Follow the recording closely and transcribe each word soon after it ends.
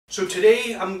So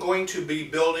today I'm going to be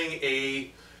building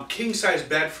a king-size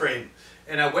bed frame,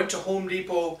 and I went to Home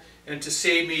Depot, and to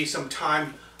save me some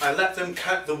time I let them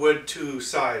cut the wood to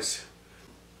size.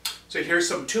 So here's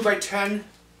some 2x10, and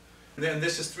then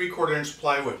this is 3/4 inch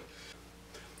plywood.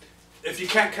 If you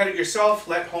can't cut it yourself,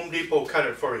 let Home Depot cut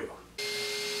it for you.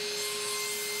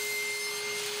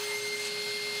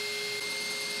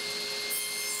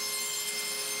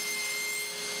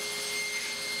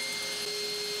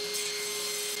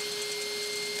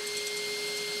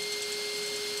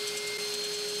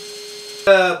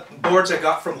 The boards I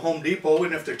got from Home Depot,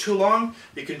 and if they're too long,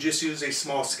 you can just use a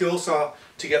small skill saw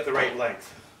to get the right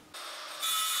length.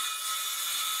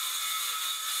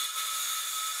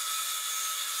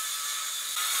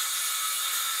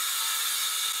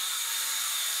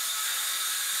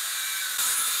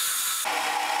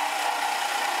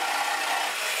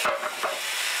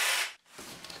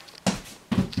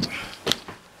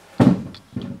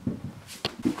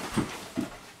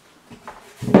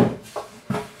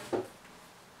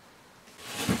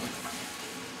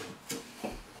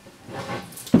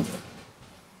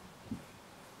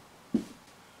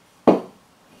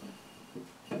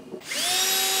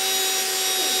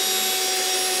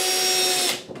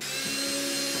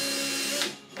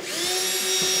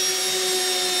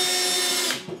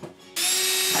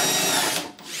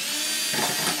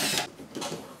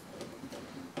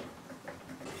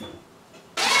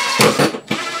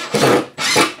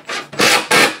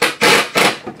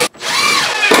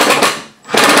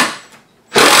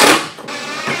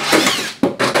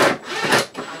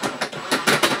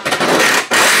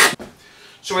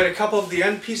 So I had a couple of the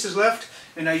end pieces left,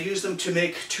 and I used them to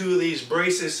make 2 of these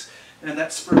braces, and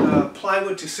that's for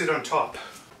plywood to sit on top.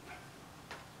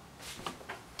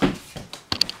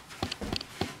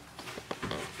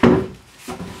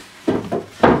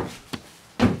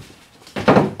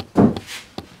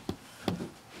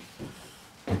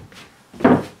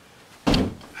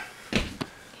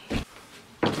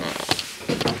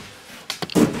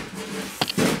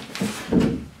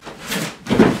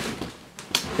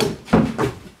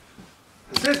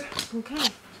 Okay,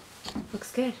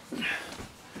 looks good.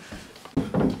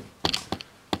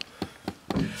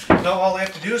 Now all I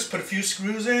have to do is put a few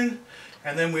screws in,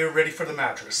 and then we're ready for the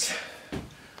mattress.